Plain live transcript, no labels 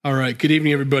right, good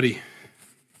evening, everybody.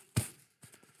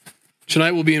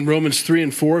 Tonight we'll be in Romans 3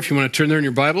 and 4, if you want to turn there in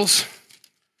your Bibles.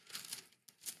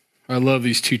 I love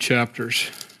these two chapters.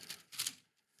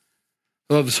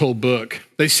 I love this whole book.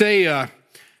 They say,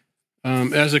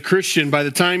 as a Christian, by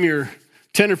the time you're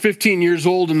 10 or 15 years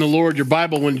old in the Lord, your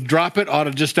Bible, when you drop it, ought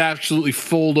to just absolutely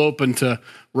fold open to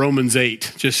Romans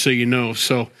 8, just so you know.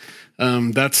 So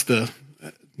that's the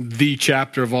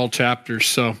chapter of all chapters.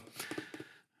 So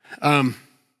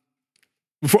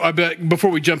before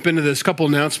we jump into this, a couple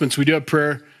announcements. We do have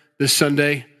prayer this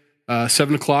Sunday,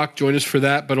 7 o'clock. Join us for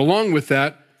that. But along with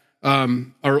that,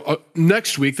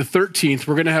 next week, the 13th,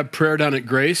 we're going to have prayer down at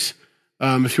Grace.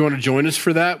 If you want to join us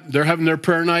for that, they're having their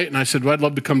prayer night. And I said, well, I'd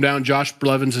love to come down. Josh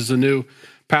Blevins is the new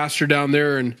pastor down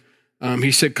there. And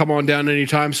he said, come on down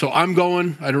anytime. So I'm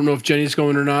going. I don't know if Jenny's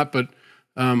going or not, but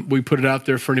we put it out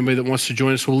there for anybody that wants to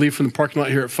join us. We'll leave from the parking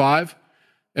lot here at 5.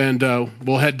 And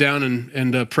we'll head down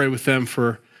and pray with them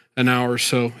for an hour or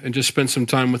so and just spend some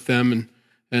time with them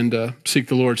and seek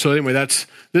the Lord. So anyway, that's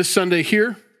this Sunday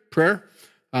here, prayer,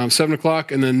 7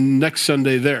 o'clock, and then next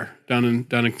Sunday there, down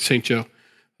in St. Joe,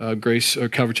 Grace, or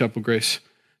Calvary Chapel Grace.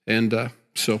 And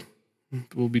so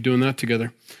we'll be doing that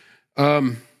together.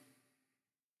 I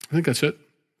think that's it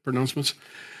for announcements.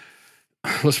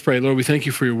 Let's pray. Lord, we thank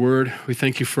you for your word. We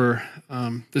thank you for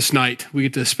this night. We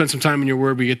get to spend some time in your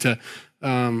word. We get to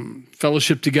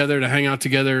fellowship together, to hang out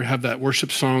together, have that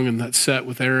worship song and that set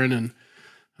with Aaron. And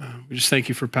we just thank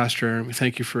you for Pastor Aaron. We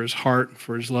thank you for his heart,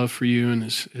 for his love for you, and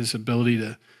his ability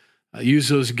to use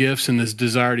those gifts and his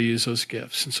desire to use those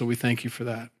gifts. And so we thank you for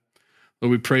that.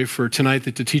 Lord, we pray for tonight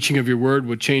that the teaching of your word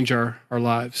would change our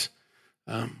lives.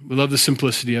 We love the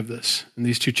simplicity of this in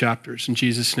these two chapters. In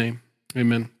Jesus' name,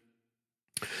 amen.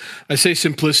 I say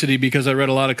simplicity because I read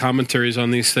a lot of commentaries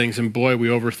on these things, and boy, we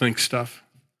overthink stuff.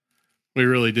 We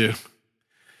really do.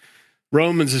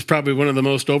 Romans is probably one of the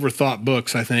most overthought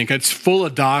books, I think. It's full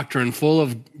of doctrine, full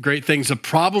of great things. The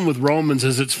problem with Romans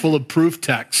is it's full of proof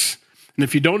texts. And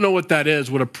if you don't know what that is,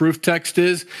 what a proof text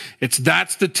is,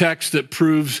 that's the text that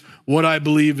proves what I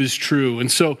believe is true. And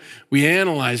so we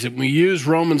analyze it. We use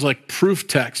Romans like proof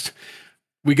text.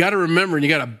 We got to remember, and you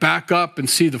got to back up and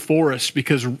see the forest,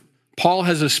 because Paul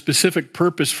has a specific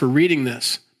purpose for reading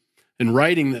this and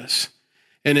writing this.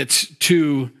 And it's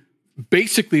to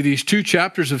basically these two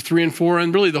chapters of 3 and 4,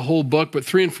 and really the whole book, but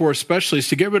 3 and 4 especially, is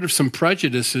to get rid of some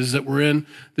prejudices that were in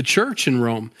the church in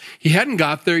Rome. He hadn't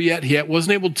got there yet. He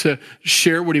wasn't able to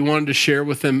share what he wanted to share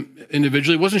with them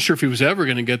individually. He wasn't sure if he was ever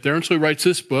going to get there. And so he writes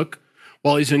this book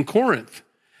while he's in Corinth.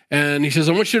 And he says,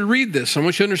 I want you to read this. I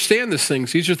want you to understand these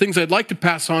things. These are things I'd like to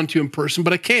pass on to you in person,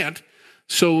 but I can't.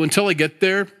 So until I get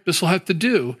there, this will have to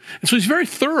do. And so he's very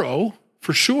thorough,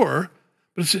 for sure.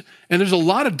 And there's a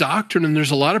lot of doctrine and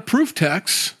there's a lot of proof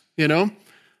texts,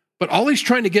 but all he's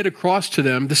trying to get across to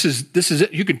them, this is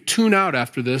it. You can tune out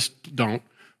after this, don't,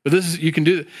 but you can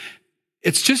do it.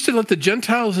 It's just to let the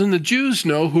Gentiles and the Jews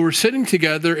know, who are sitting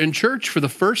together in church for the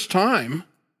first time,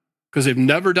 because they've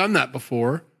never done that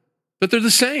before, that they're the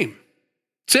same.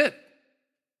 That's it.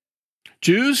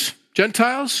 Jews,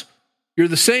 Gentiles, you're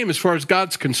the same as far as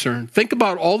God's concerned. Think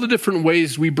about all the different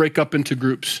ways we break up into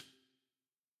groups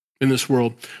in this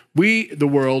world. The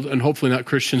world, and hopefully not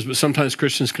Christians, but sometimes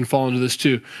Christians can fall into this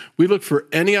too. We look for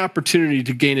any opportunity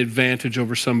to gain advantage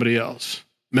over somebody else.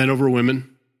 Men over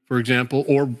women, for example,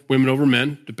 or women over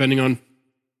men, depending on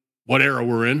what era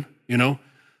we're in,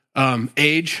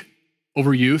 Age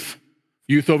over youth,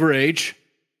 youth over age.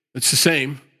 It's the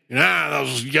same.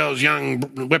 Those young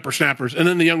whippersnappers. And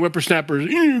then the young whippersnappers,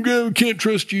 can't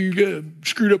trust you,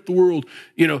 screwed up the world,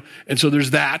 And so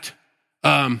there's that.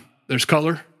 There's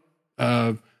color.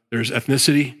 There's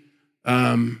ethnicity.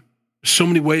 So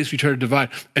many ways we try to divide.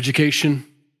 Education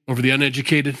over the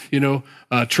uneducated,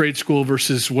 trade school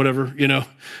versus whatever,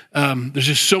 There's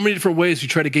just so many different ways we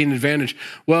try to gain advantage.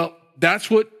 Well, that's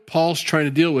what Paul's trying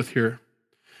to deal with here.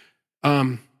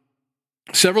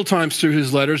 Several times through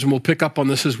his letters, and we'll pick up on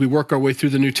this as we work our way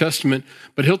through the New Testament,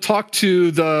 but he'll talk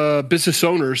to the business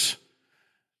owners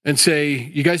and say,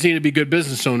 you guys need to be good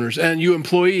business owners, and you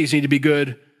employees need to be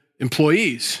good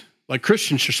employees, like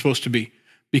Christians are supposed to be,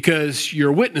 because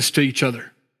you're a witness to each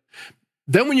other.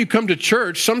 Then when you come to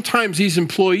church, sometimes these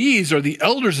employees are the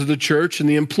elders of the church, and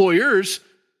the employers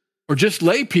are just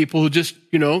lay people who just,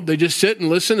 they just sit and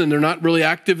listen, and they're not really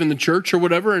active in the church or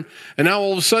whatever. And now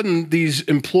all of a sudden, these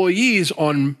employees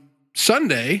on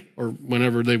Sunday, or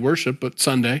whenever they worship, but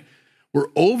Sunday, were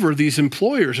over these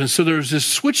employers. And so there's this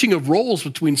switching of roles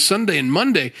between Sunday and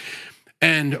Monday.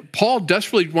 And Paul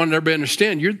desperately wanted everybody to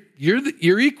understand,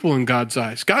 you're equal in God's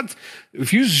eyes. God,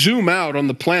 if you zoom out on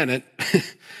the planet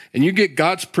and you get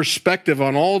God's perspective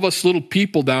on all of us little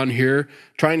people down here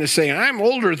trying to say, I'm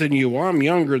older than you, or I'm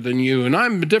younger than you, and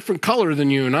I'm a different color than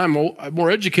you, and I'm more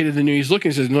educated than you. He's looking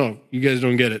and says, no, you guys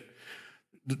don't get it.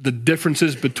 The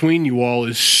differences between you all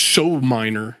is so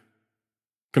minor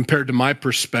compared to my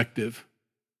perspective.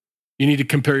 You need to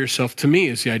compare yourself to me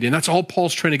is the idea. And that's all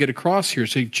Paul's trying to get across here.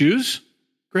 Say, Jews,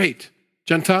 great.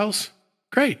 Gentiles,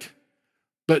 great.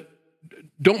 But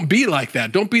don't be like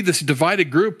that. Don't be this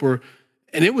divided group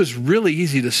and it was really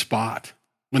easy to spot.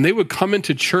 When they would come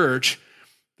into church,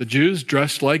 the Jews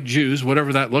dressed like Jews,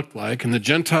 whatever that looked like, and the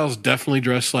Gentiles definitely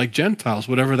dressed like Gentiles,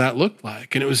 whatever that looked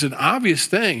like. And it was an obvious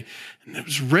thing. And it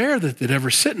was rare that they'd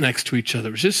ever sit next to each other.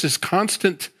 It was just this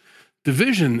constant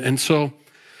division. And so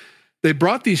they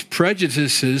brought these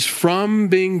prejudices from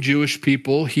being Jewish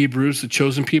people, Hebrews, the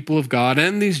chosen people of God,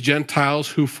 and these Gentiles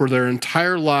who for their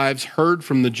entire lives heard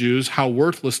from the Jews how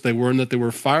worthless they were and that they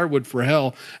were firewood for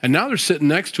hell. And now they're sitting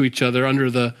next to each other under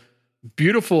the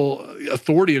beautiful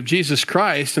authority of Jesus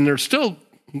Christ, and they're still,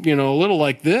 a little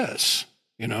like this,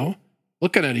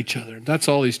 looking at each other. That's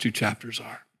all these 2 chapters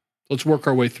are. Let's work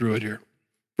our way through it here.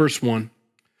 Verse 1.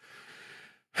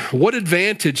 What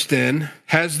advantage then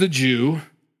has the Jew,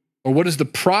 or what is the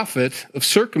profit of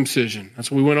circumcision? That's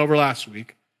what we went over last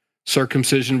week.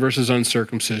 Circumcision versus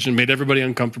uncircumcision. Made everybody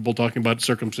uncomfortable talking about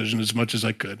circumcision as much as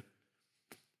I could.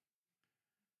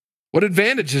 What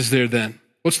advantage is there then?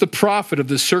 What's the profit of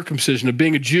this circumcision, of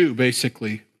being a Jew,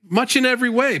 basically? Much in every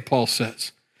way, Paul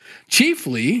says.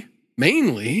 Chiefly,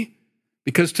 mainly,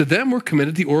 because to them were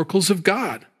committed the oracles of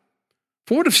God.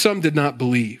 For what if some did not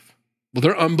believe? Will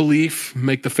their unbelief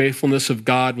make the faithfulness of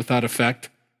God without effect?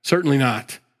 Certainly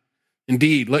not.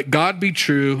 Indeed, let God be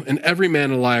true and every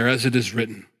man a liar, as it is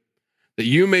written, that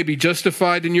you may be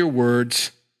justified in your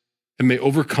words and may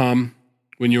overcome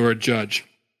when you are a judge.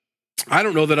 I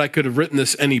don't know that I could have written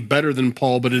this any better than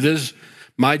Paul, but it is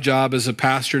my job as a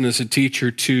pastor and as a teacher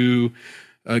to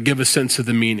give a sense of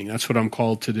the meaning. That's what I'm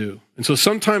called to do. And so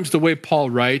sometimes the way Paul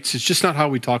writes is just not how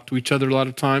we talk to each other a lot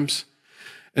of times.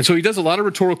 And so he does a lot of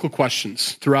rhetorical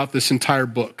questions throughout this entire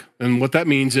book. And what that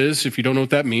means is, if you don't know what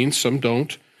that means, some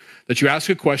don't, that you ask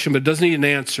a question, but it doesn't need an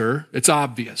answer. It's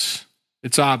obvious.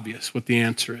 It's obvious what the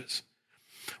answer is.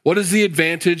 What is the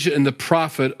advantage and the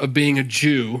profit of being a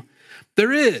Jew?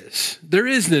 There is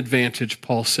an advantage,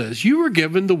 Paul says. You were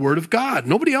given the word of God.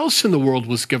 Nobody else in the world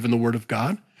was given the word of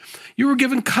God. You were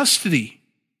given custody,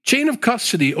 chain of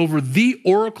custody over the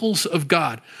oracles of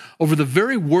God, over the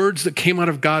very words that came out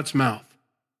of God's mouth.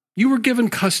 You were given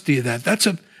custody of that.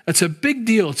 That's a big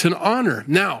deal. It's an honor.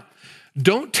 Now,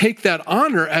 don't take that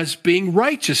honor as being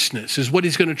righteousness, is what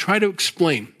he's going to try to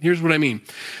explain. Here's what I mean.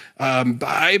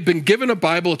 I've been given a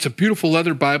Bible. It's a beautiful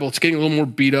leather Bible. It's getting a little more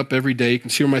beat up every day. You can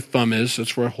see where my thumb is.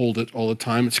 That's where I hold it all the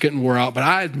time. It's getting wore out,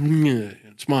 but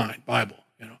it's mine, Bible.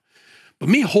 But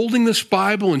me holding this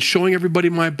Bible and showing everybody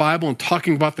my Bible and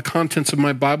talking about the contents of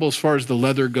my Bible as far as the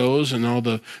leather goes and all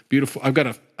the beautiful, I've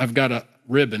got a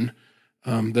ribbon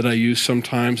that I use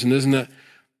sometimes, and isn't that?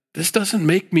 This doesn't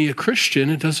make me a Christian.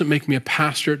 It doesn't make me a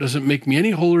pastor. It doesn't make me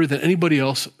any holier than anybody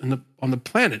else on the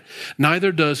planet.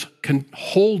 Neither does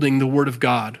holding the Word of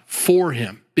God for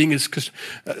Him.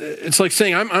 It's like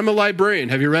saying, I'm a librarian.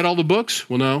 Have you read all the books?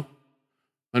 Well, no.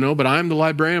 I know, but I'm the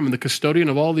librarian. I'm the custodian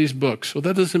of all these books. Well,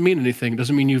 that doesn't mean anything. It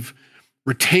doesn't mean you've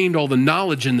retained all the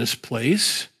knowledge in this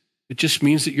place. It just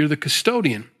means that you're the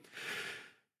custodian.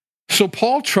 So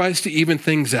Paul tries to even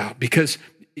things out because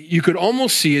you could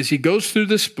almost see as he goes through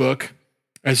this book,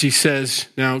 as he says,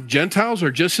 now, Gentiles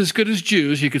are just as good as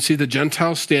Jews. You can see the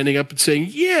Gentiles standing up and saying,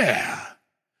 yeah.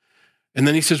 And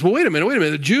then he says, well, wait a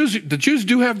minute. The Jews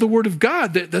do have the word of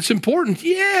God. That's important.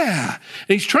 Yeah.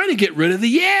 And he's trying to get rid of the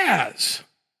yeahs.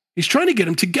 He's trying to get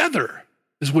them together,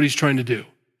 is what he's trying to do.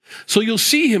 So you'll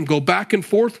see him go back and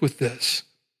forth with this.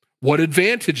 What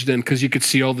advantage then? Because you could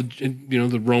see all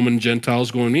the Roman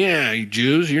Gentiles going, yeah, you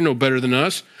Jews, you're no better than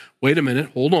us. Wait a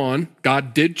minute, hold on.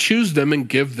 God did choose them and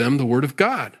give them the word of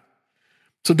God.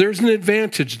 So there's an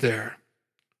advantage there.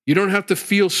 You don't have to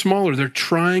feel smaller. They're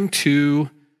trying to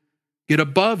get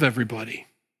above everybody.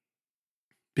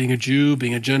 Being a Jew,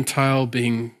 being a Gentile,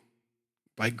 being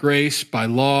by grace, by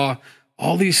law,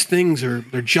 all these things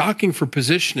they're jockeying for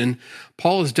position, and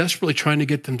Paul is desperately trying to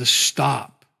get them to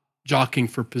stop jockeying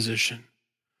for position.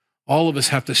 All of us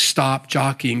have to stop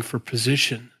jockeying for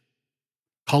position.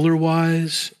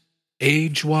 Color-wise,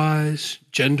 age-wise,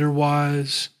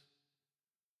 gender-wise.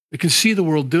 We can see the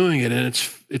world doing it, and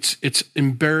it's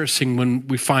embarrassing when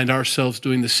we find ourselves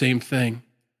doing the same thing.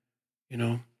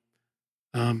 The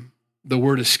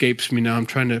word escapes me now. I'm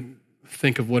trying to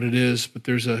think of what it is, but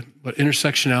there's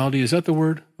intersectionality. Is that the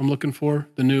word I'm looking for?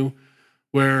 The new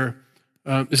where,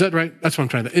 is that right? That's what I'm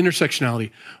trying to,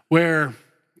 intersectionality, where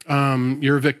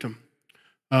you're a victim.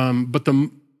 But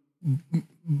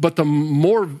the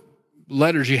more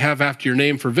letters you have after your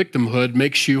name for victimhood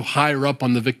makes you higher up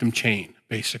on the victim chain,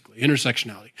 basically,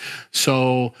 intersectionality.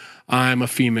 So I'm a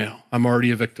female. I'm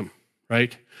already a victim,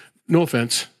 right? No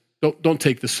offense. Don't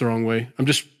take this the wrong way. I'm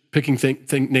just picking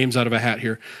names out of a hat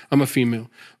here. I'm a female.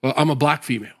 Well, I'm a black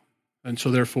female. And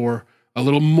so therefore, a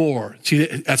little more. See,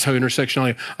 that's how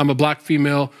intersectionality. I'm a black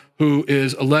female who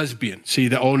is a lesbian. See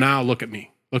that? Oh, now look at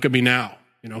me. Look at me now.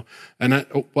 You know, and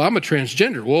I'm a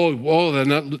transgender. Whoa, then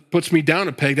that puts me down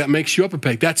a peg. That makes you up a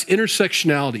peg. That's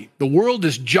intersectionality. The world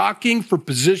is jockeying for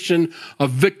position of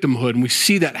victimhood, and we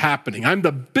see that happening. I'm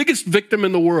the biggest victim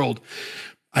in the world.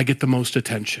 I get the most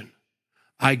attention.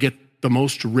 I get the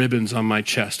most ribbons on my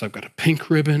chest. I've got a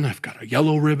pink ribbon. I've got a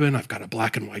yellow ribbon. I've got a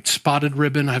black and white spotted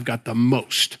ribbon. I've got the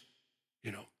most,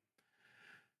 you know.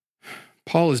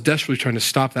 Paul is desperately trying to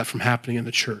stop that from happening in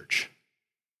the church.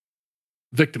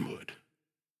 Victimhood.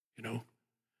 You know,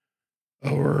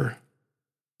 or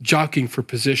jockeying for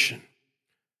position.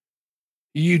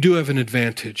 You do have an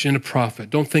advantage in a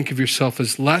prophet. Don't think of yourself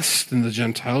as less than the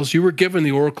Gentiles. You were given the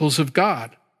oracles of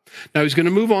God. Now he's going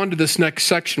to move on to this next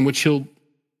section, which he'll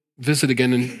visit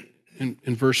again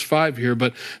in verse 5 here,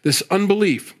 but this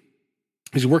unbelief.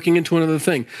 He's working into another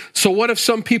thing. So what if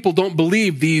some people don't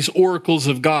believe these oracles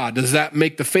of God? Does that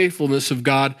make the faithfulness of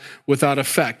God without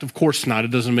effect? Of course not.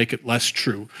 It doesn't make it less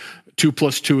true. 2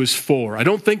 plus 2 is 4. I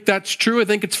don't think that's true. I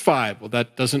think it's 5. Well,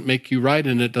 that doesn't make you right,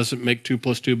 and it doesn't make 2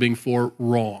 plus 2 being 4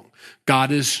 wrong. God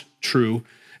is true,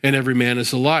 and every man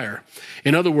is a liar.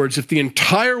 In other words, if the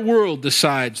entire world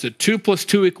decides that 2 plus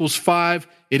 2 equals 5,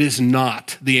 it is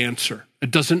not the answer.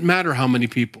 It doesn't matter how many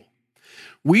people.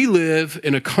 We live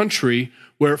in a country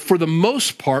where, for the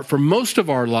most part, for most of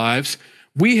our lives,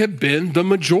 we have been the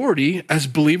majority as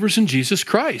believers in Jesus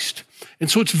Christ. And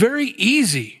so it's very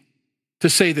easy to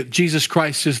say that Jesus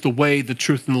Christ is the way, the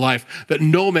truth, and the life, that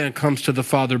no man comes to the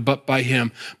Father but by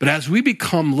him. But as we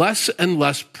become less and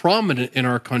less prominent in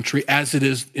our country, as it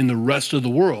is in the rest of the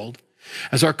world,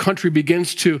 as our country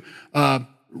begins to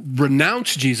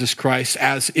renounce Jesus Christ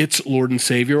as its Lord and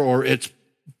Savior, or its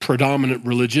predominant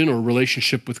religion or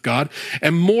relationship with God,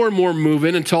 and more move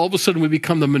in until all of a sudden we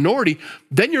become the minority,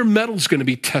 then your metal's going to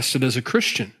be tested as a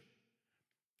Christian.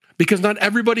 Because not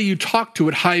everybody you talk to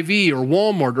at Hy-Vee or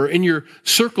Walmart or in your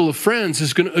circle of friends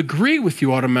is going to agree with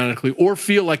you automatically or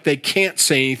feel like they can't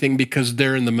say anything because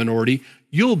they're in the minority.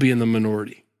 You'll be in the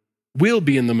minority. We'll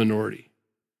be in the minority.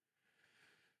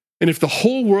 And if the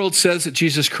whole world says that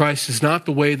Jesus Christ is not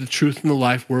the way, the truth, and the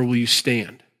life, where will you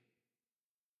stand?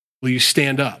 Will you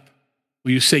stand up?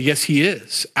 Will you say, yes, he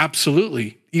is?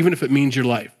 Absolutely. Even if it means your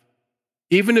life.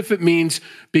 Even if it means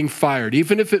being fired.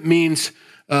 Even if it means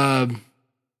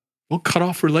we'll cut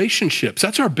off relationships.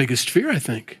 That's our biggest fear, I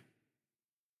think.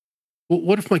 Well,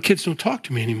 what if my kids don't talk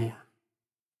to me anymore?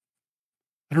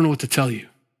 I don't know what to tell you.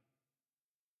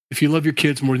 If you love your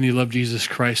kids more than you love Jesus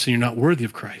Christ, then you're not worthy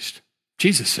of Christ.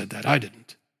 Jesus said that. I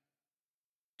didn't.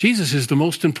 Jesus is the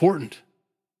most important.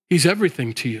 He's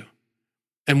everything to you.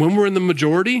 And when we're in the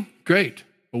majority, great.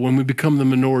 But when we become the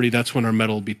minority, that's when our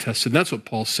metal will be tested. And that's what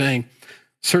Paul's saying.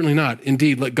 Certainly not.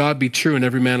 Indeed, let God be true and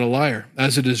every man a liar,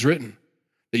 as it is written,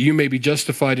 that you may be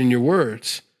justified in your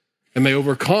words and may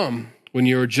overcome when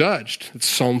you are judged. It's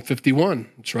Psalm 51.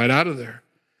 It's right out of there.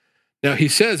 Now he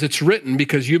says it's written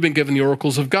because you've been given the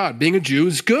oracles of God. Being a Jew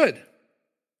is good.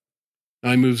 Now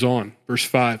he moves on. Verse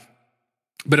 5.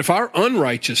 But if our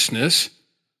unrighteousness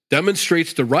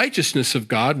demonstrates the righteousness of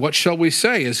God, what shall we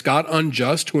say? Is God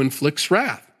unjust who inflicts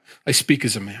wrath? I speak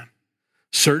as a man.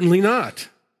 Certainly not.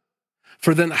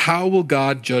 For then how will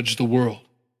God judge the world?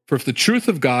 For if the truth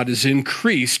of God is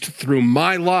increased through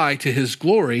my lie to his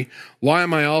glory, why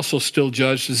am I also still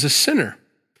judged as a sinner?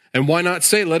 And why not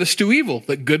say, let us do evil,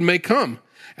 that good may come,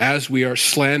 as we are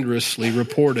slanderously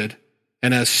reported,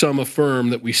 and as some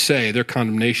affirm that we say, their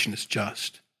condemnation is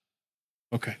just.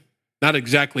 Okay, not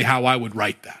exactly how I would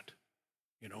write that,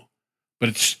 but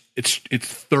it's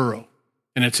thorough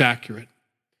and it's accurate.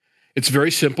 It's very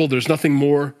simple. There's nothing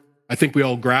more. I think we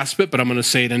all grasp it, but I'm going to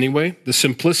say it anyway. The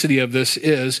simplicity of this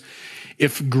is,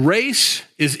 if grace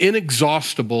is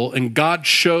inexhaustible and God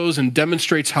shows and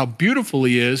demonstrates how beautiful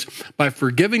he is by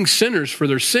forgiving sinners for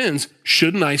their sins,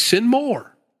 shouldn't I sin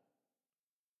more?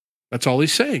 That's all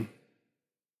he's saying.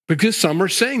 Because some are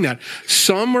saying that.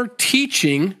 Some are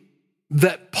teaching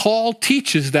that Paul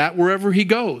teaches that wherever he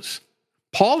goes.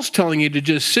 Paul's telling you to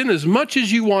just sin as much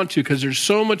as you want to because there's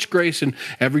so much grace, and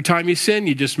every time you sin,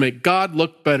 you just make God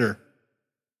look better.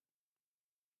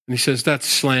 And he says, that's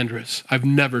slanderous. I've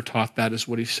never taught that, is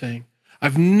what he's saying.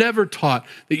 I've never taught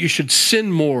that you should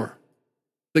sin more,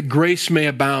 that grace may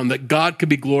abound, that God could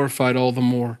be glorified all the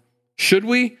more. Should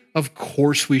we? Of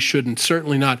course we shouldn't.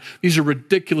 Certainly not. These are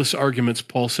ridiculous arguments,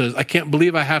 Paul says. I can't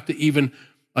believe I have to even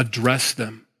address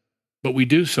them, but we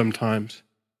do sometimes.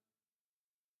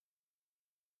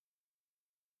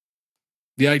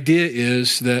 The idea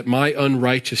is that my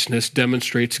unrighteousness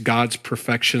demonstrates God's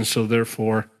perfection, so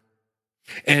therefore,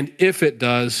 and if it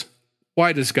does,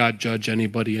 why does God judge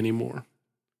anybody anymore?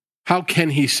 How can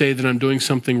he say that I'm doing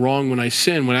something wrong when I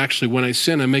sin, when actually when I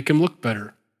sin, I make him look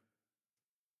better?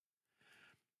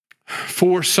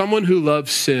 For someone who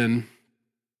loves sin,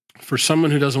 for someone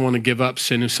who doesn't want to give up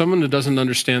sin, if someone who doesn't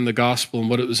understand the gospel and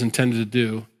what it was intended to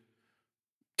do,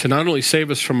 to not only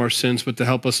save us from our sins, but to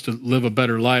help us to live a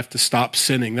better life, to stop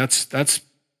sinning. That's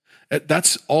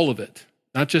all of it.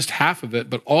 Not just half of it,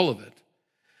 but all of it.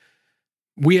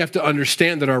 We have to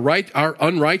understand that our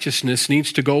unrighteousness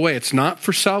needs to go away. It's not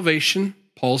for salvation.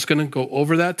 Paul's going to go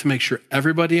over that to make sure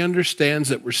everybody understands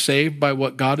that we're saved by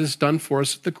what God has done for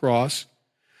us at the cross,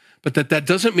 but that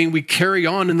doesn't mean we carry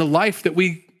on in the life that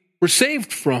we were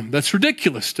saved from. That's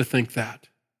ridiculous to think that.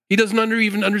 He doesn't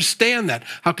even understand that.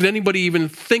 How could anybody even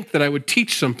think that I would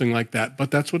teach something like that? But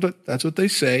that's what they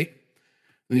say.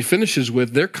 And he finishes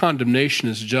with, their condemnation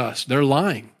is just. They're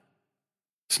lying.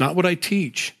 It's not what I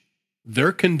teach.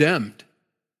 They're condemned.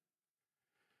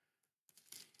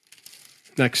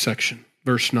 Next section,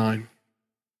 verse 9.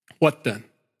 What then?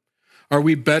 Are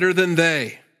we better than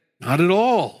they? Not at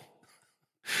all.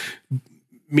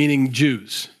 Meaning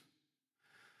Jews.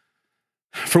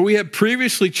 For we have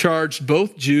previously charged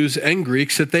both Jews and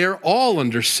Greeks that they are all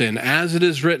under sin, as it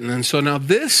is written. And so now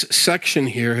this section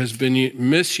here has been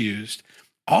misused.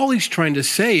 All he's trying to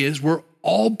say is we're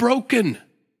all broken.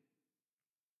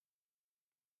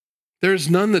 There's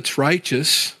none that's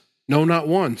righteous, no, not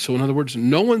one. So in other words,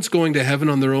 no one's going to heaven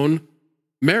on their own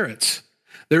merits.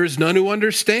 There is none who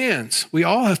understands. We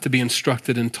all have to be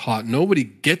instructed and taught. Nobody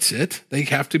gets it. They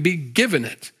have to be given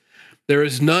it. There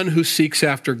is none who seeks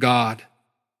after God.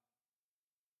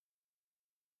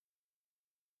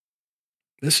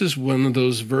 This is one of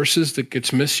those verses that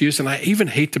gets misused, and I even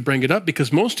hate to bring it up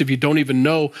because most of you don't even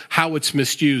know how it's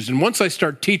misused. And once I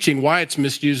start teaching why it's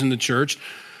misused in the church,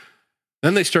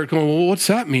 then they start going, well, what's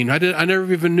that mean? I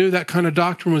never even knew that kind of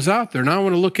doctrine was out there. Now I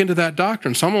want to look into that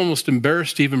doctrine. So I'm almost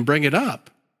embarrassed to even bring it up.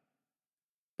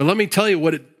 But let me tell you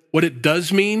what it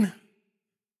does mean.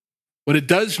 What it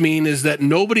does mean is that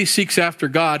nobody seeks after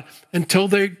God until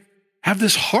they have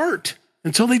this heart,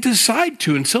 until they decide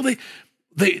to, until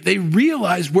they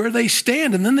realize where they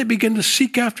stand, and then they begin to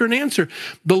seek after an answer.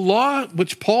 The law,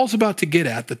 which Paul's about to get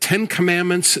at, the 10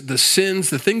 Commandments, the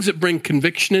sins, the things that bring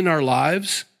conviction in our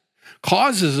lives,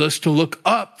 causes us to look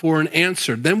up for an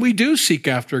answer. Then we do seek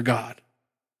after God,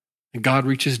 and God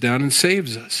reaches down and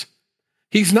saves us.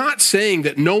 He's not saying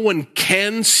that no one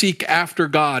can seek after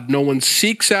God. No one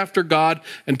seeks after God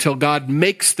until God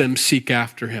makes them seek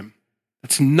after him.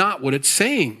 That's not what it's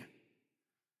saying.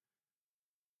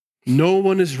 No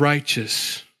one is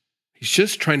righteous. He's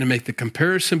just trying to make the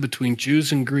comparison between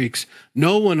Jews and Greeks.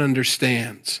 No one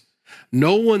understands.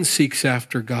 No one seeks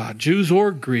after God. Jews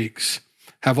or Greeks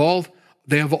have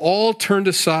all turned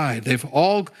aside. They've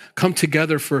all come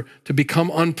together to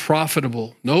become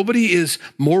unprofitable. Nobody is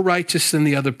more righteous than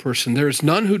the other person. There is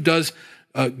none who does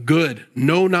good.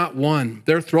 No, not one.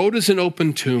 Their throat is an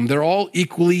open tomb. They're all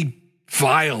equally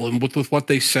vile with what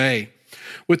they say.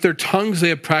 With their tongues they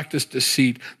have practiced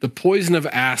deceit. The poison of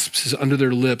asps is under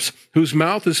their lips, whose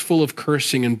mouth is full of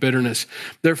cursing and bitterness.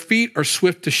 Their feet are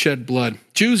swift to shed blood.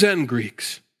 Jews and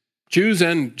Greeks, Jews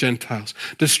and Gentiles.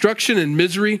 Destruction and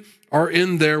misery are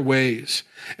in their ways,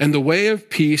 and the way of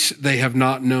peace they have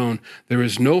not known. There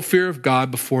is no fear of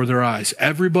God before their eyes.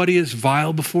 Everybody is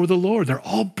vile before the Lord. They're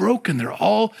all broken. They're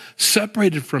all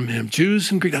separated from him.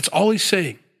 Jews and Greeks. That's all he's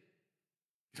saying.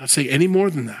 He's not saying any more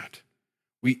than that.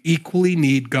 We equally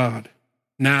need God.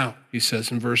 Now, he says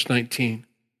in verse 19,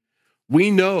 we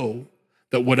know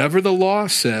that whatever the law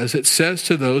says, it says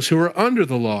to those who are under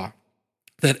the law,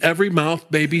 that every mouth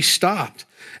may be stopped,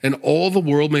 and all the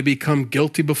world may become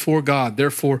guilty before God.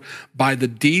 Therefore, by the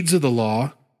deeds of the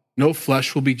law, no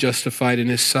flesh will be justified in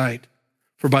his sight.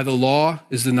 For by the law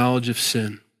is the knowledge of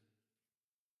sin.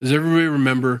 Does everybody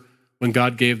remember when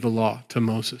God gave the law to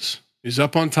Moses? He's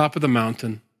up on top of the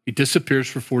mountain. He disappears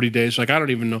for 40 days. Like, I don't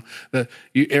even know.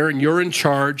 Aaron, you're in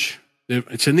charge.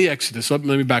 It's in the Exodus. Let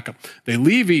me back up. They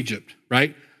leave Egypt,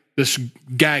 right? This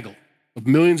gaggle of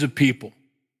millions of people.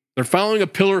 They're following a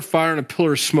pillar of fire and a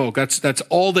pillar of smoke. That's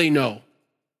all they know.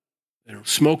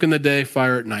 Smoke in the day,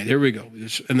 fire at night. Here we go.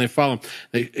 And they follow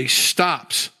him. He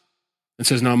stops. and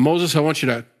says, now, Moses, I want you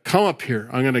to come up here.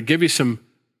 I'm going to give you some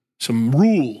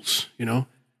rules,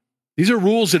 These are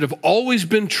rules that have always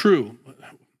been true.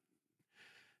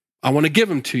 I want to give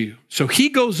them to you. So he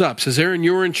goes up, says, Aaron,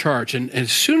 you're in charge. And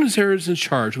as soon as Aaron's in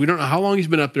charge, we don't know how long he's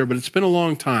been up there, but it's been a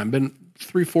long time, been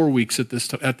 3-4 weeks at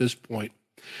this point.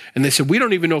 And they said, we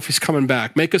don't even know if he's coming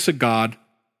back. Make us a god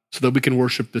so that we can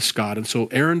worship this God. And so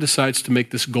Aaron decides to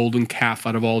make this golden calf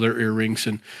out of all their earrings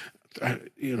and,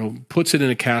 puts it in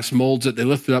a cast, molds it, they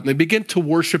lift it up, and they begin to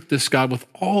worship this God with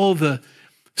all the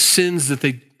sins that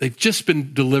they've just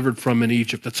been delivered from in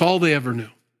Egypt. That's all they ever knew.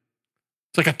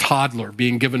 It's like a toddler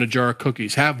being given a jar of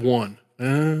cookies. Have one.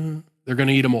 They're going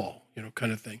to eat them all,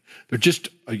 kind of thing. They're just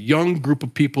a young group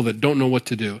of people that don't know what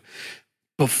to do.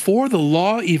 Before the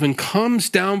law even comes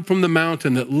down from the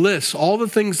mountain that lists all the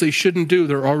things they shouldn't do,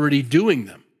 they're already doing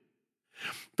them.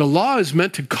 The law is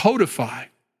meant to codify.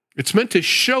 It's meant to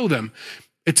show them.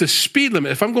 It's a speed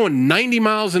limit. If I'm going 90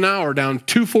 miles an hour down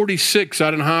 246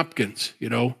 out in Hopkins,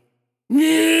 here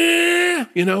I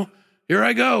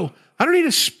go. I don't need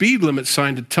a speed limit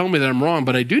sign to tell me that I'm wrong,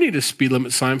 but I do need a speed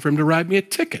limit sign for him to write me a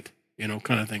ticket,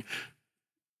 kind of thing,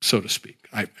 so to speak.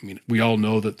 I mean, we all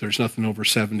know that there's nothing over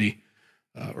 70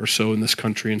 or so in this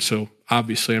country, and so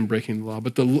obviously I'm breaking the law.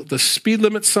 But the speed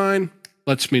limit sign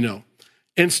lets me know.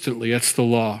 Instantly, that's the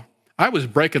law. I was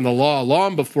breaking the law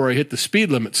long before I hit the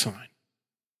speed limit sign.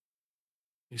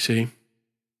 You see?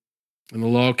 And the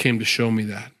law came to show me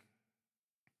that.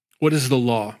 What is the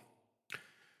law?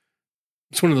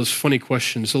 It's one of those funny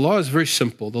questions. The law is very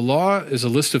simple. The law is a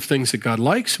list of things that God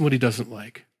likes and what he doesn't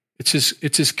like. It's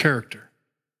his character.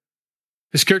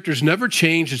 His character's never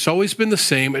changed. It's always been the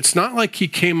same. It's not like he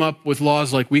came up with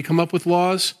laws like we come up with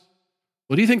laws.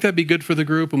 Well, do you think that'd be good for the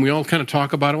group? And we all kind of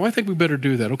talk about it. Well, I think we better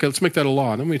do that. Okay, let's make that a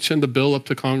law. And then we send the bill up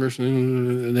to Congress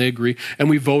and they agree. And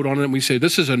we vote on it and we say,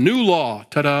 this is a new law.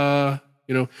 Ta-da.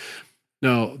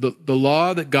 No, the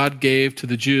law that God gave to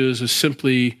the Jews is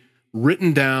simply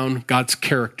written down God's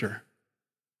character.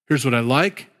 Here's what I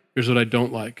like. Here's what I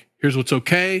don't like. Here's what's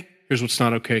okay. Here's what's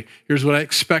not okay. Here's what I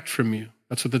expect from you.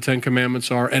 That's what the 10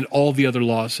 Commandments are and all the other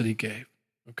laws that he gave.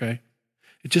 Okay?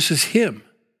 It just is him.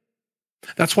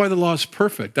 That's why the law is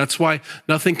perfect. That's why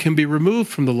nothing can be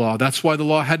removed from the law. That's why the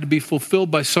law had to be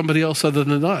fulfilled by somebody else other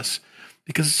than us.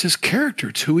 Because it's his character.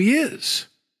 It's who he is.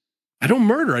 I don't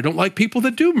murder. I don't like people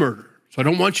that do murder. So I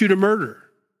don't want you to murder.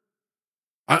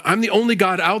 I'm the only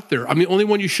God out there. I'm the only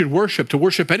one you should worship. To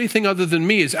worship anything other than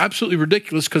me is absolutely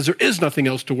ridiculous because there is nothing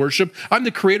else to worship. I'm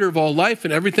the creator of all life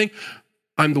and everything.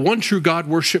 I'm the one true God.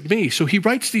 Worship me. So he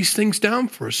writes these things down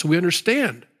for us so we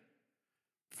understand.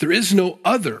 There is no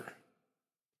other.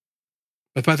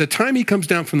 But by the time he comes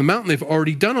down from the mountain, they've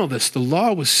already done all this. The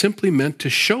law was simply meant to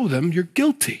show them you're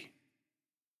guilty.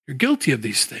 You're guilty of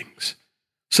these things.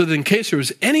 So that in case there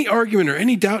was any argument or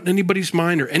any doubt in anybody's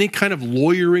mind or any kind of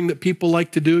lawyering that people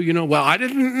like to do, well, I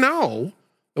didn't know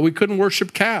that we couldn't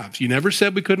worship calves. You never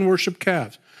said we couldn't worship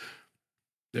calves.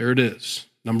 There it is.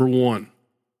 Number one,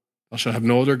 thou shalt have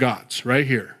no other gods. Right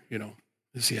here,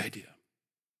 is the idea.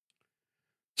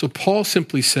 So Paul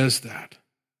simply says that.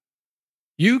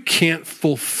 You can't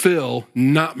fulfill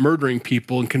not murdering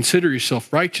people and consider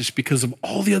yourself righteous because of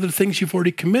all the other things you've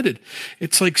already committed.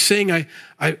 It's like saying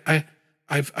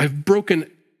I've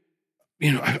broken,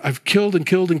 I've killed and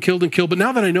killed and killed and killed, but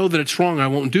now that I know that it's wrong, I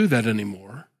won't do that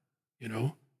anymore.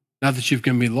 Now that you've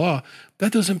given me law,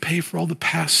 that doesn't pay for all the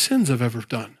past sins I've ever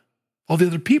done, all the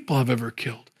other people I've ever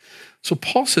killed. So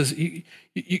Paul says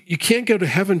you can't go to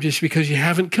heaven just because you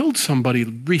haven't killed somebody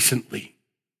recently,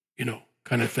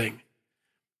 kind of thing.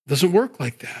 It doesn't work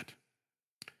like that.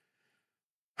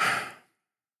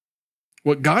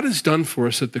 What God has done for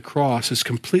us at the cross is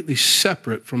completely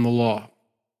separate from the law.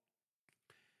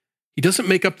 He doesn't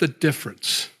make up the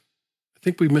difference. I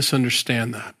think we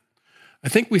misunderstand that. I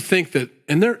think we think that,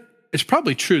 and it's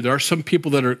probably true, there are some people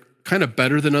that are kind of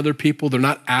better than other people. They're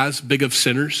not as big of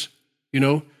sinners,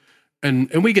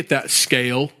 and we get that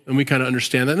scale, and we kind of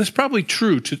understand that. And it's probably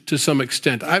true to some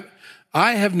extent.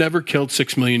 I have never killed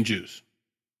 6 million Jews.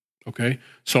 Okay,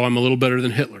 so I'm a little better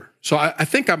than Hitler. So I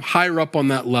think I'm higher up on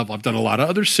that level. I've done a lot of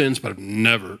other sins, but I've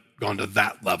never gone to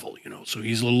that level, So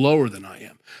he's a little lower than I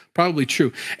am. Probably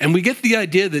true. And we get the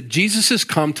idea that Jesus has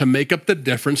come to make up the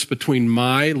difference between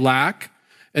my lack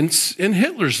and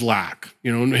Hitler's lack.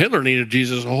 Hitler needed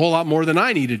Jesus a whole lot more than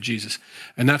I needed Jesus.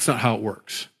 And that's not how it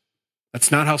works.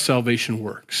 That's not how salvation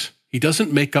works. He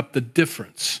doesn't make up the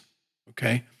difference,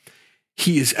 okay?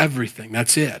 He is everything.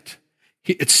 That's it.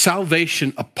 It's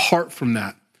salvation apart from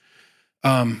that.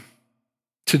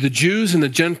 To the Jews and the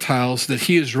Gentiles that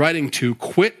he is writing to,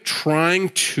 quit trying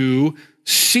to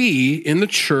see in the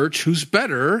church who's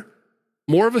better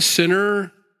more of a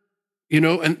sinner,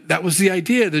 and that was the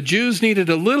idea. The Jews needed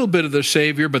a little bit of their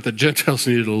Savior, but the Gentiles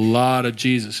needed a lot of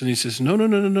Jesus. And he says,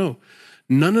 no.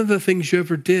 None of the things you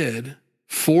ever did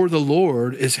for the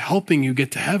Lord is helping you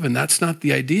get to heaven. That's not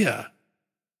the idea.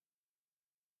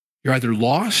 You're either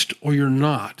lost or you're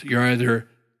not. You're either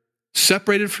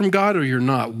separated from God or you're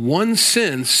not. One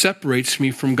sin separates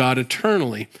me from God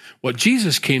eternally. What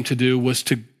Jesus came to do was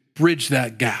to bridge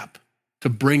that gap, to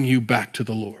bring you back to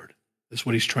the Lord. That's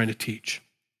what he's trying to teach.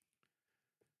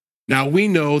 Now we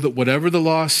know that whatever the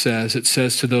law says, it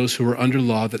says to those who are under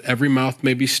law that every mouth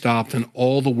may be stopped and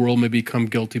all the world may become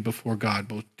guilty before God.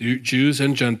 Both Jews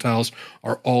and Gentiles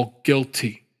are all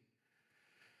guilty.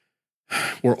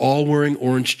 We're all wearing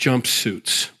orange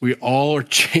jumpsuits. We all are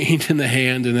chained in the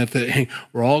hand, and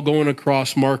we're all going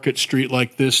across Market Street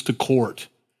like this to court.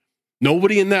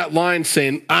 Nobody in that line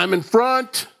saying, I'm in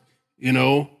front.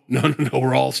 No,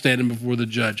 we're all standing before the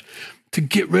judge. To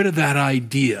get rid of that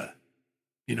idea,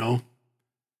 you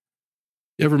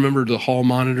ever remember the hall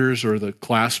monitors or the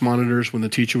class monitors when the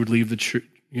teacher would leave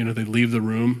they'd leave the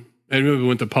room? Anybody who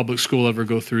went to public school ever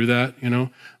go through that?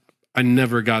 I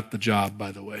never got the job,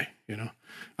 by the way.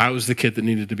 I was the kid that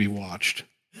needed to be watched.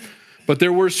 But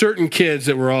there were certain kids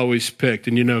that were always picked,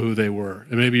 and you know who they were.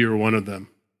 And maybe you were one of them.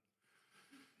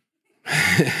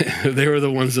 They were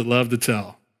the ones that loved to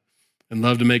tell and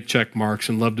loved to make check marks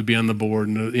and loved to be on the board.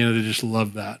 And, they just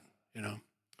loved that,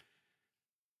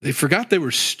 They forgot they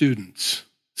were students.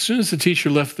 As soon as the teacher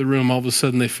left the room, all of a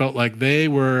sudden they felt like they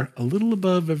were a little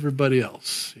above everybody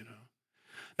else,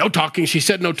 No talking. She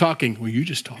said no talking. Well, you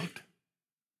just talked.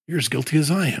 You're as guilty as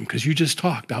I am because you just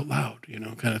talked out loud,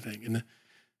 kind of thing.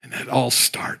 And that all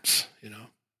starts,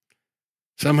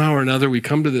 Somehow or another, we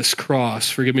come to this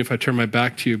cross. Forgive me if I turn my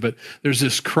back to you, but there's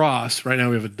this cross. Right now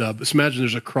we have a dub. Just imagine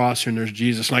there's a cross here and there's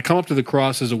Jesus. And I come up to the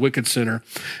cross as a wicked sinner,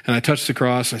 and I touch the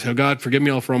cross. And I say, oh, God, forgive me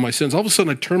all for all my sins. All of a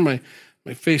sudden, I turn my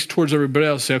face towards everybody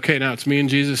else and say, okay, now it's me and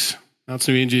Jesus. Now it's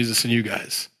me and Jesus and you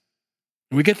guys.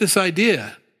 And we get this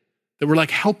idea that we're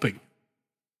like helping.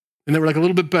 And that we're like a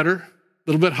little bit better, a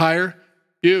little bit higher.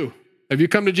 Have you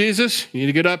come to Jesus? You need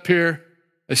to get up here.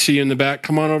 I see you in the back.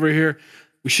 Come on over here.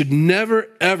 We should never,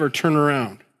 ever turn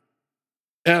around.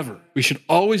 Ever. We should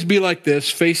always be like this,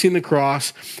 facing the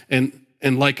cross, and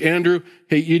like Andrew,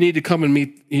 hey, you need to come and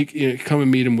meet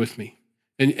him with me.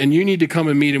 And you need to come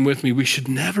and meet him with me. We should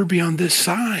never be on this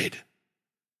side.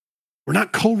 We're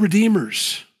not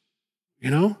co-redeemers,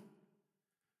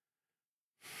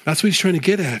 That's what he's trying to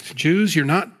get at. Jews,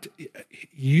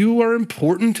 you are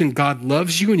important and God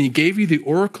loves you and he gave you the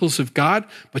oracles of God,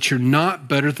 but you're not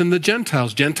better than the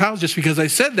Gentiles. Gentiles, just because I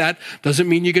said that, doesn't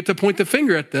mean you get to point the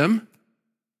finger at them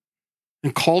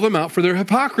and call them out for their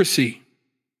hypocrisy.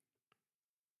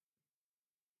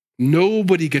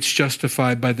 Nobody gets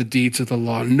justified by the deeds of the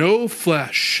law. No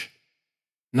flesh.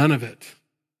 None of it.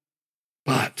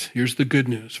 But, here's the good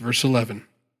news, verse 11.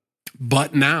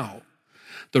 But now,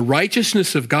 the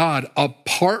righteousness of God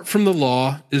apart from the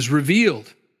law is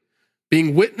revealed,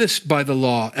 being witnessed by the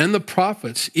law and the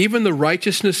prophets, even the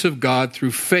righteousness of God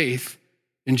through faith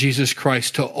in Jesus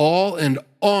Christ to all and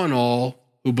on all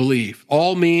who believe.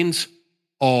 All means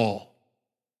all,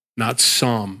 not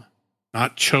some,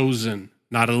 not chosen,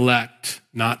 not elect,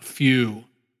 not few,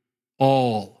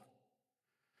 all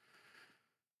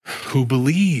who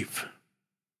believe.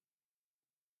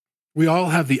 We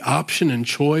all have the option and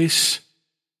choice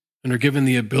and are given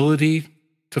the ability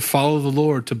to follow the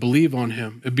Lord, to believe on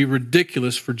him. It'd be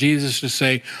ridiculous for Jesus to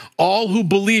say, all who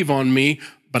believe on me,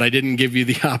 but I didn't give you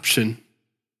the option.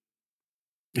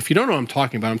 If you don't know what I'm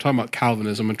talking about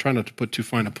Calvinism. I'm trying not to put too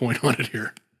fine a point on it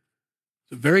here.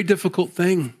 It's a very difficult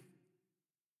thing.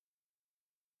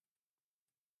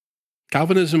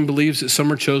 Calvinism believes that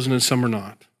some are chosen and some are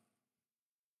not.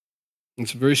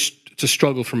 It's a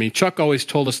struggle for me. Chuck always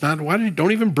told us,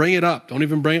 don't even bring it up. Don't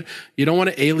even bring it. You don't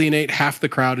want to alienate half the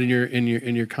crowd in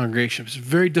your congregation. It's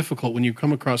very difficult when you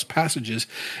come across passages,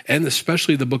 and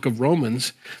especially the book of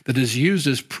Romans, that is used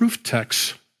as proof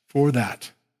text for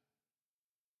that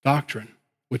doctrine,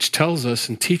 which tells us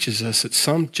and teaches us that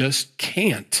some just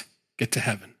can't get to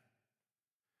heaven.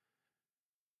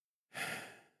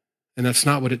 And that's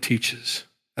not what it teaches.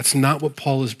 That's not what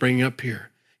Paul is bringing up here.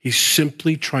 He's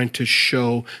simply trying to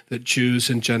show that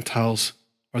Jews and Gentiles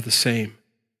are the same,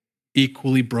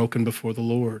 equally broken before the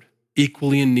Lord,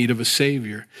 equally in need of a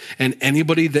Savior. And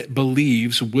anybody that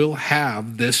believes will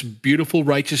have this beautiful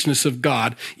righteousness of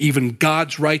God, even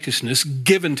God's righteousness,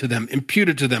 given to them,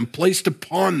 imputed to them, placed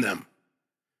upon them.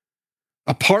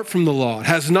 apart from the law. It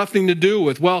has nothing to do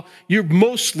with, well, you're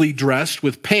mostly dressed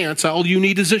with pants. All you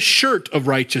need is a shirt of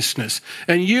righteousness.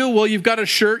 And you've got a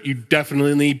shirt. You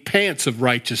definitely need pants of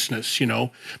righteousness,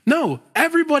 No,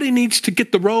 everybody needs to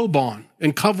get the robe on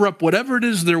and cover up whatever it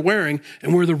is they're wearing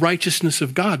and wear the righteousness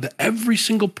of God to every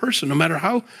single person, no matter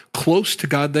how close to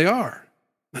God they are.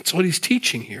 That's what he's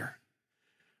teaching here.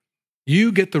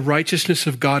 You get the righteousness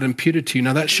of God imputed to you.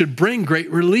 Now, that should bring great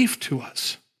relief to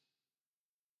us.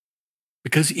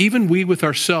 Because even we with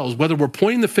ourselves, whether we're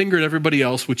pointing the finger at everybody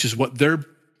else, which is what they're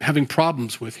having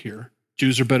problems with here,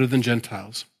 Jews are better than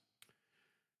Gentiles.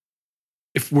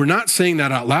 If we're not saying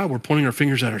that out loud, we're pointing our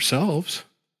fingers at ourselves.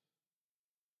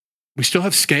 We still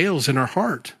have scales in our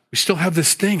heart. We still have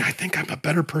this thing, I think I'm a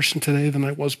better person today than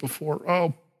I was before.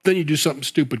 Oh, then you do something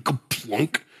stupid,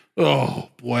 plunk. Oh,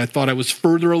 boy, I thought I was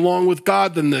further along with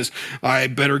God than this. I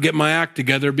better get my act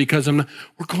together because we're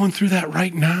going through that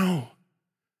right now.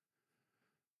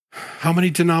 How many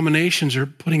denominations are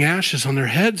putting ashes on their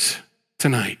heads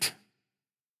tonight?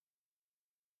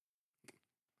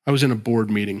 I was in a board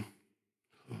meeting.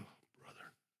 Oh,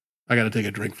 brother, I got to take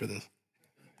a drink for this.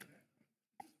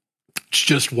 It's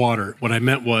just water. What I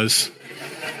meant was,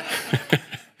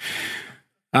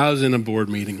 I was in a board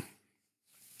meeting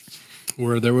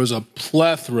where there was a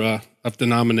plethora of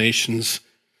denominations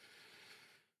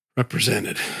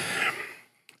represented.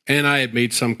 And I had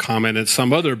made some comment at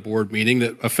some other board meeting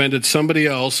that offended somebody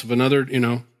else of another,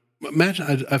 imagine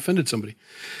I offended somebody.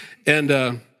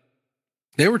 And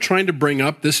they were trying to bring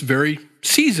up this very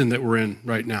season that we're in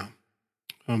right now,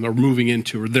 or they're moving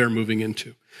into,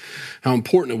 how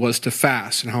important it was to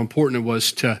fast and how important it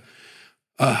was to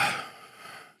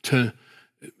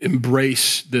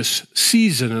embrace this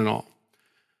season and all.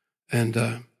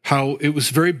 And how it was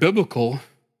very biblical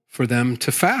for them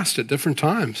to fast at different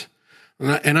times.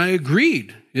 And I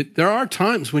agreed. There are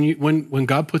times when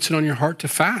God puts it on your heart to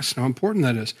fast, and how important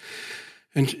that is.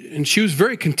 And she was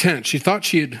very content. She thought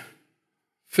she had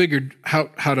figured how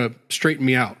to straighten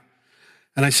me out.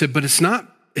 And I said, but it's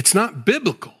not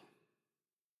biblical.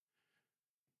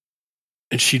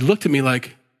 And she looked at me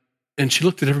and she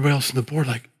looked at everybody else on the board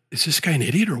like, is this guy an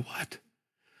idiot or what?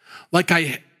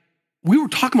 We were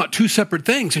talking about two separate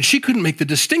things, and she couldn't make the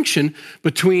distinction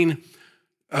between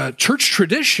church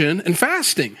tradition and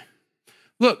fasting.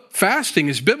 Look, fasting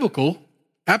is biblical,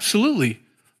 absolutely.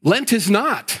 Lent is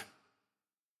not.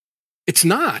 It's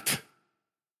not.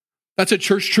 That's a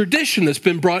church tradition that's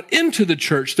been brought into the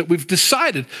church that we've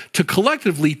decided to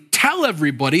collectively tell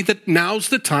everybody that now's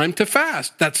the time to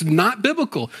fast. That's not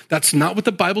biblical. That's not what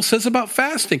the Bible says about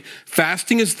fasting.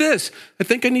 Fasting is this. I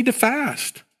think I need to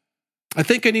fast. I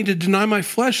think I need to deny my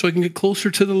flesh so I can get closer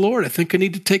to the Lord. I think I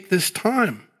need to take this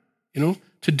time,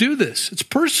 to do this. It's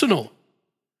personal.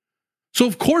 So,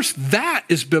 of course, that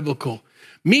is biblical.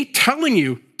 Me telling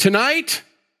you, tonight,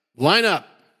 line up.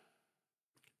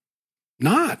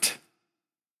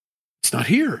 It's not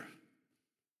here.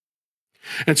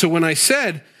 And so when I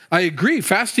said, I agree,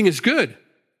 fasting is good.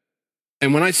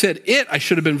 And when I said I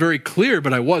should have been very clear,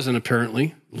 but I wasn't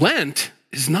apparently. Lent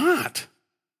is not.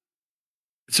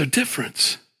 It's a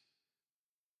difference.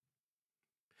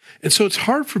 And so it's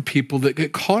hard for people that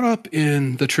get caught up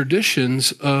in the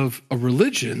traditions of a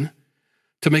religion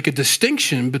to make a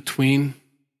distinction between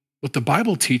what the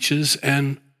Bible teaches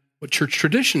and what church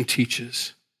tradition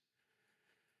teaches.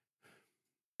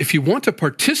 If you want to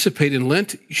participate in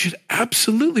Lent, you should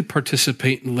absolutely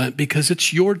participate in Lent because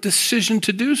it's your decision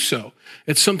to do so.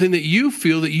 It's something that you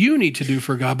feel that you need to do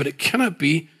for God, but it cannot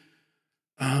be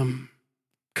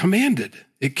commanded.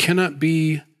 It cannot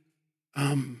be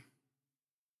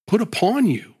put upon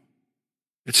you.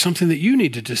 It's something that you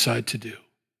need to decide to do.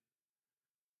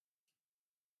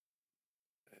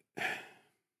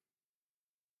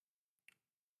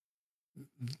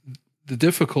 The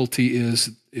difficulty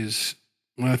is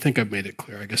well, I think I've made it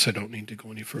clear. I guess I don't need to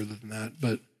go any further than that,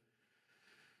 but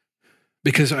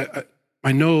because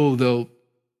I know though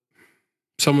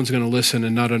someone's going to listen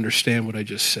and not understand what I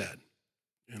just said,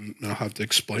 and I'll have to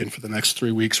explain for the next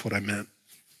 3 weeks what I meant.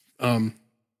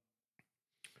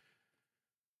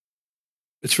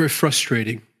 It's very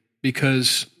frustrating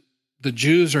because the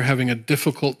Jews are having a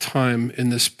difficult time in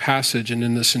this passage and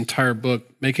in this entire book,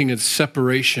 making a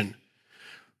separation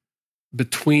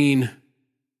between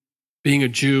being a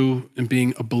Jew and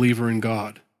being a believer in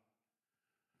God.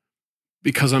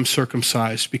 Because I'm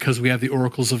circumcised, because we have the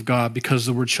oracles of God, because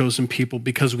we're chosen people,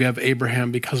 because we have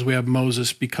Abraham, because we have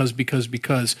Moses, because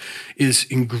is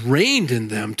ingrained in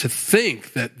them to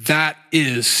think that that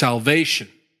is salvation,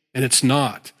 and it's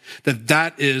not.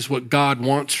 That is what God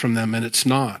wants from them, and it's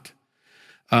not.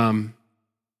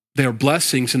 They are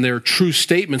blessings and they are true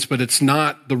statements, but it's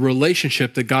not the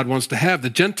relationship that God wants to have. The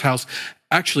Gentiles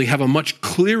actually have a much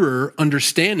clearer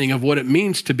understanding of what it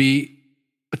means to be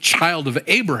a child of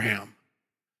Abraham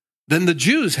than the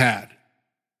Jews had.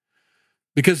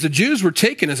 Because the Jews were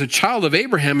taken as a child of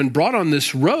Abraham and brought on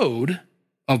this road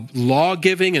of law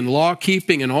giving and law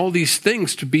keeping and all these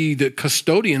things to be the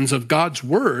custodians of God's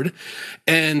word.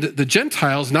 And the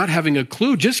Gentiles, not having a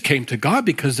clue, just came to God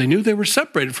because they knew they were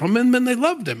separated from him and they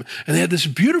loved him. And they had this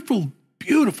beautiful,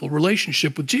 beautiful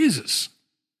relationship with Jesus.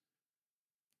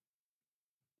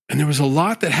 And there was a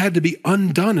lot that had to be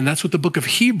undone. And that's what the book of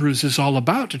Hebrews is all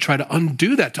about, to try to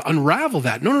undo that, to unravel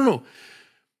that. No.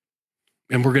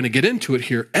 And we're going to get into it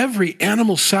here. Every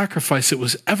animal sacrifice that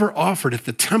was ever offered at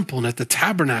the temple and at the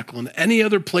tabernacle and any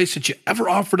other place that you ever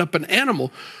offered up an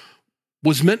animal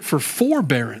was meant for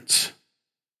forbearance.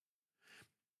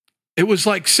 It was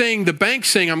like saying, the bank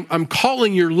saying, I'm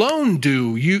calling your loan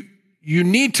due. You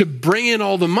need to bring in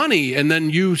all the money. And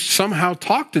then you somehow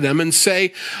talk to them and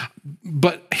say,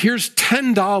 but here's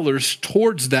 $10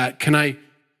 towards that.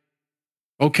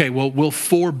 Okay, well, we'll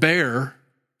forbear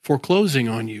foreclosing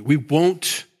on you. We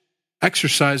won't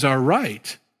exercise our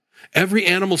right. Every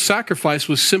animal sacrifice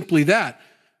was simply that.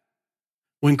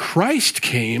 When Christ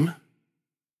came,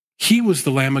 he was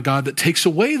the Lamb of God that takes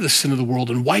away the sin of the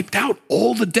world and wiped out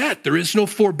all the debt. There is no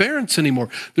forbearance anymore.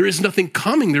 There is nothing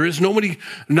coming. There is nobody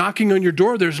knocking on your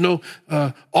door. There's no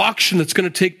auction that's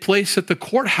going to take place at the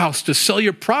courthouse to sell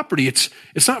your property. It's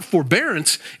not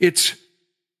forbearance. It's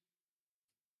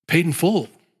paid in full.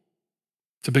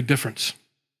 It's a big difference.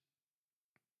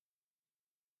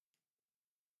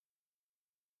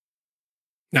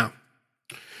 Now,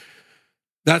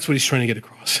 that's what he's trying to get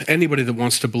across. Anybody that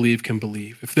wants to believe can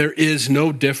believe. If there is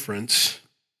no difference,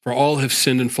 for all have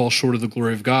sinned and fall short of the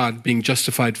glory of God, being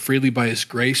justified freely by his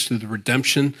grace through the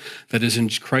redemption that is in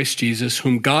Christ Jesus,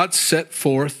 whom God set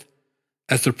forth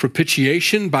as the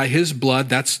propitiation by his blood.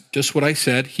 That's just what I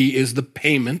said. He is the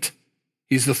payment.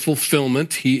 He's the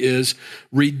fulfillment. He is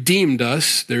redeemed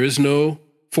us. There is no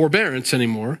forbearance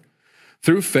anymore.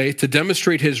 Through faith, to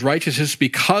demonstrate his righteousness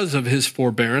because of his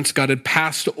forbearance, God had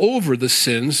passed over the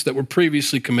sins that were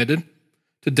previously committed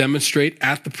to demonstrate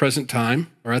at the present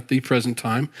time,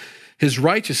 his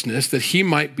righteousness, that he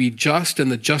might be just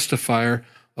and the justifier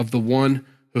of the one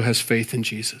who has faith in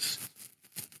Jesus.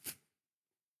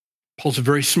 Paul's a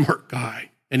very smart guy,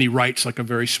 and he writes like a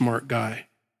very smart guy,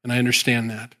 and I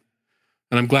understand that.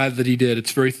 And I'm glad that he did.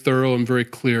 It's very thorough and very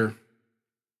clear.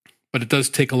 But it does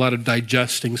take a lot of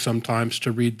digesting sometimes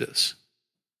to read this,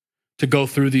 to go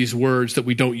through these words that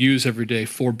we don't use every day: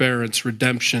 forbearance,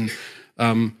 redemption,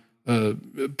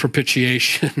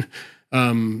 propitiation.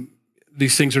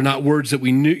 These things are not words that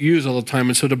we use all the time.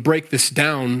 And so to break this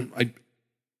down, I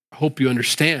hope you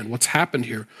understand what's happened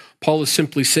here. Paul is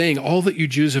simply saying all that you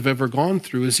Jews have ever gone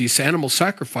through is these animal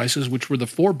sacrifices, which were the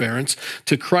forbearance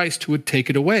to Christ who would take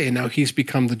it away. And now he's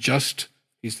become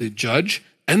he's the judge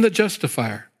and the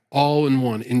justifier. All in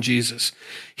one, in Jesus.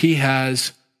 He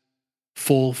has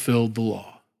fulfilled the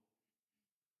law.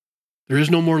 There is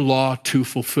no more law to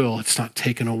fulfill. It's not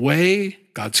taken away.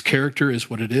 God's character is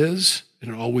what it is,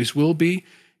 and it always will be.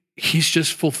 He's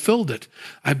just fulfilled it.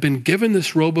 I've been given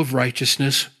this robe of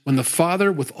righteousness. When the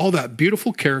Father, with all that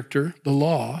beautiful character, the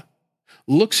law,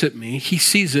 looks at me, he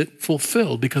sees it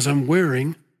fulfilled because I'm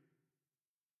wearing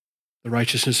the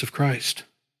righteousness of Christ.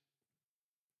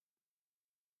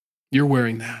 You're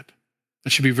wearing that.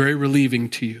 That should be very relieving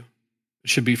to you. It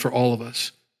should be for all of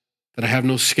us, that I have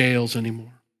no scales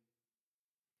anymore.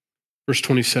 Verse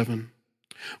 27.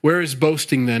 Where is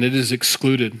boasting then? It is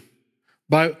excluded.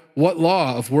 By what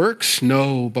law? Of works?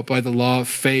 No, but by the law of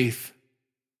faith.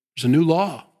 There's a new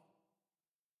law.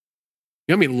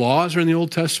 You know how many laws are in the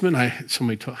Old Testament?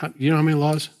 You know how many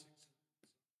laws?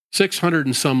 600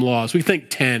 and some laws. We think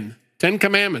 10. 10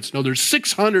 commandments. No, there's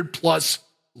 600 plus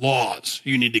laws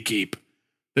you need to keep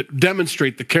that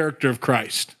demonstrate the character of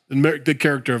Christ, the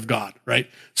character of God, right?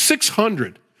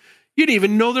 600. You didn't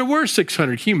even know there were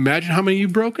 600. Can you imagine how many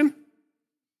you've broken?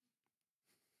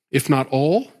 If not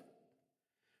all.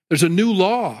 There's a new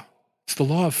law. It's the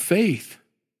law of faith.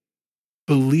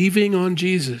 Believing on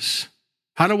Jesus.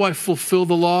 How do I fulfill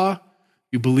the law?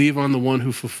 You believe on the one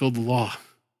who fulfilled the law.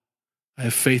 I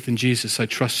have faith in Jesus. I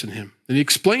trust in him. And he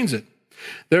explains it.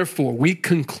 Therefore, we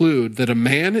conclude that a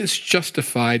man is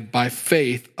justified by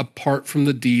faith apart from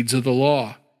the deeds of the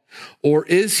law. Or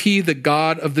is he the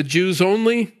God of the Jews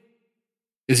only?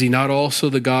 Is he not also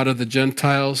the God of the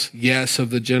Gentiles? Yes,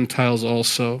 of the Gentiles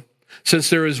also.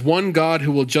 Since there is one God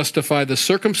who will justify the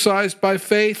circumcised by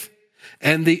faith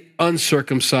and the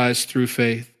uncircumcised through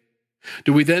faith.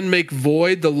 Do we then make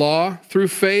void the law through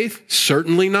faith?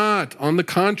 Certainly not. On the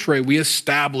contrary, we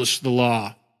establish the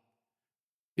law.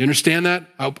 You understand that?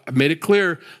 I made it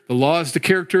clear. The law is the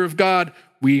character of God.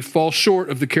 We fall short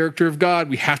of the character of God.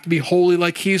 We have to be holy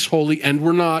like he's holy, and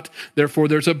we're not. Therefore,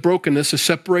 there's a brokenness, a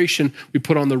separation. We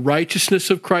put on the righteousness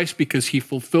of Christ because he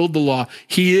fulfilled the law.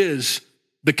 He is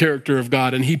the character of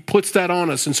God, and he puts that on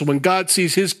us. And so when God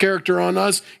sees his character on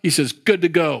us, he says, good to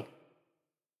go.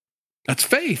 That's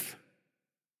faith.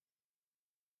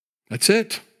 That's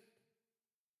it.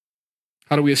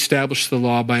 How do we establish the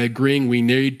law? By agreeing we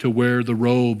need to wear the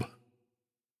robe.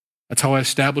 That's how I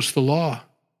establish the law.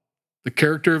 The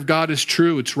character of God is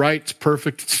true. It's right. It's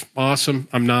perfect. It's awesome.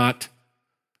 I'm not.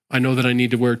 I know that I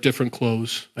need to wear different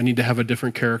clothes. I need to have a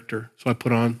different character. So I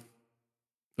put on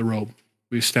the robe.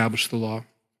 We establish the law.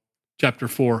 Chapter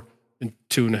 4 in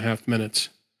 2.5 minutes.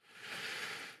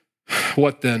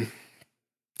 What then?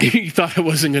 You thought I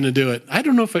wasn't going to do it. I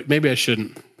don't know if maybe I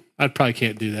shouldn't. I probably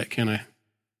can't do that, can I?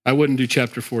 I wouldn't do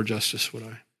chapter 4 justice, would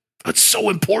I? It's so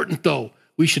important, though.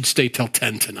 We should stay till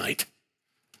 10 tonight.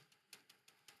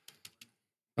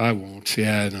 I won't.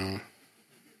 Yeah, I know.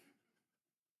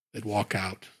 They'd walk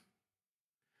out.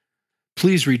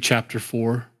 Please read chapter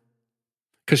 4,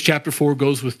 because chapter 4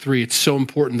 goes with 3. It's so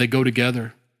important. They go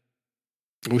together.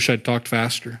 I wish I'd talked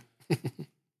faster.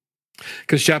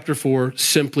 Because chapter 4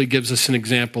 simply gives us an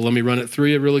example. Let me run it through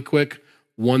you really quick.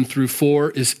 1 through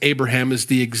 4 is Abraham is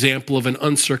the example of an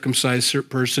uncircumcised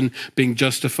person being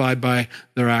justified by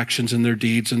their actions and their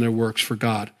deeds and their works for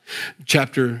God.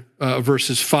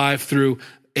 Verses 5 through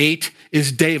 8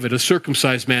 is David, a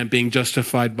circumcised man being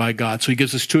justified by God. So he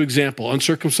gives us 2 examples,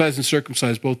 uncircumcised and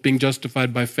circumcised, both being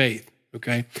justified by faith.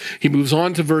 Okay. He moves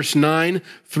on to verse 9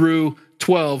 through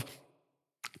 12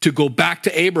 to go back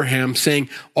to Abraham, saying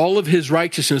all of his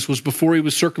righteousness was before he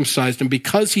was circumcised. And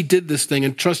because he did this thing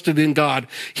and trusted in God,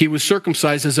 he was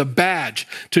circumcised as a badge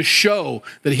to show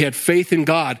that he had faith in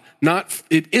God.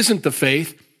 It isn't the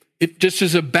faith. It just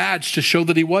is a badge to show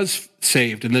that he was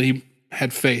saved and that he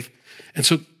had faith. And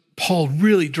so Paul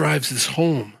really drives this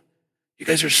home. You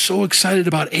guys are so excited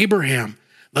about Abraham.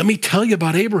 Let me tell you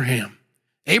about Abraham.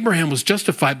 Abraham was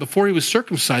justified before he was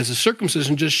circumcised. The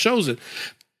circumcision just shows it.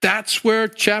 That's where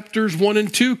chapters 1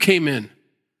 and 2 came in.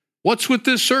 What's with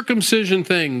this circumcision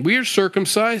thing? We're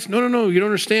circumcised? No, you don't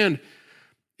understand.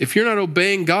 If you're not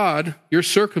obeying God, your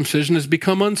circumcision has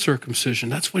become uncircumcision.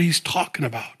 That's what he's talking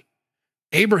about.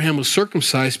 Abraham was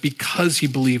circumcised because he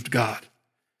believed God.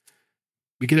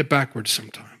 We get it backwards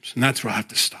sometimes, and that's where I have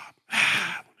to stop.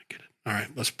 I want to get it. All right,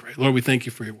 let's pray. Lord, we thank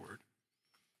you for your word.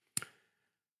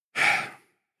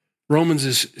 Romans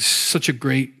is such a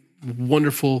great,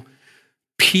 wonderful,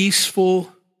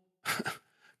 peaceful,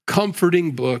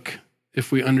 comforting book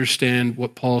if we understand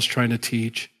what Paul's trying to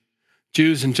teach.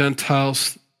 Jews and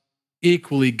Gentiles,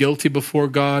 equally guilty before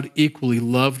God, equally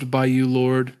loved by you,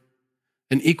 Lord,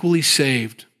 and equally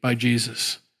saved by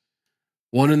Jesus.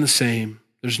 One and the same.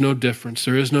 There's no difference.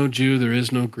 There is no Jew, there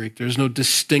is no Greek. There's no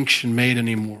distinction made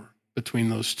anymore between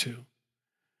those two.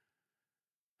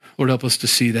 Lord, help us to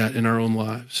see that in our own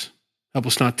lives. Help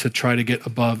us not to try to get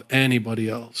above anybody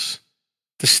else.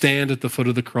 To stand at the foot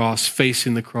of the cross,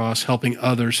 facing the cross, helping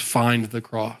others find the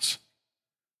cross.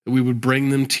 That we would bring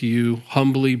them to you,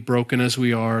 humbly broken as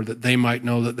we are, that they might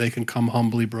know that they can come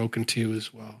humbly broken to you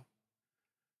as well.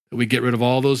 That we get rid of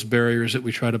all those barriers that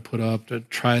we try to put up, to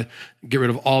try to get rid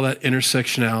of all that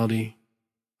intersectionality.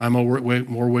 I'm a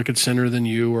more wicked sinner than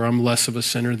you, or I'm less of a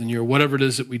sinner than you, or whatever it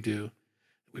is that we do.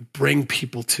 We bring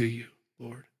people to you,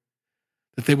 Lord.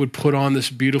 That they would put on this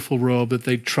beautiful robe, that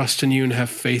they'd trust in you and have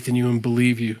faith in you and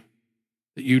believe you,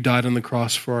 that you died on the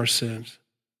cross for our sins.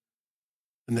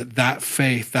 And that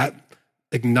faith, that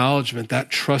acknowledgement,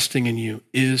 that trusting in you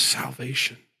is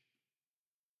salvation.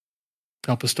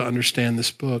 Help us to understand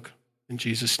this book. In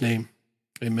Jesus' name,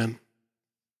 amen.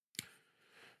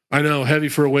 I know, heavy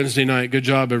for a Wednesday night. Good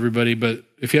job, everybody. But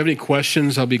if you have any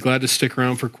questions, I'll be glad to stick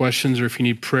around for questions. Or if you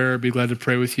need prayer, I'd be glad to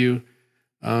pray with you.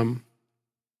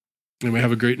 Anyway,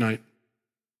 have a great night.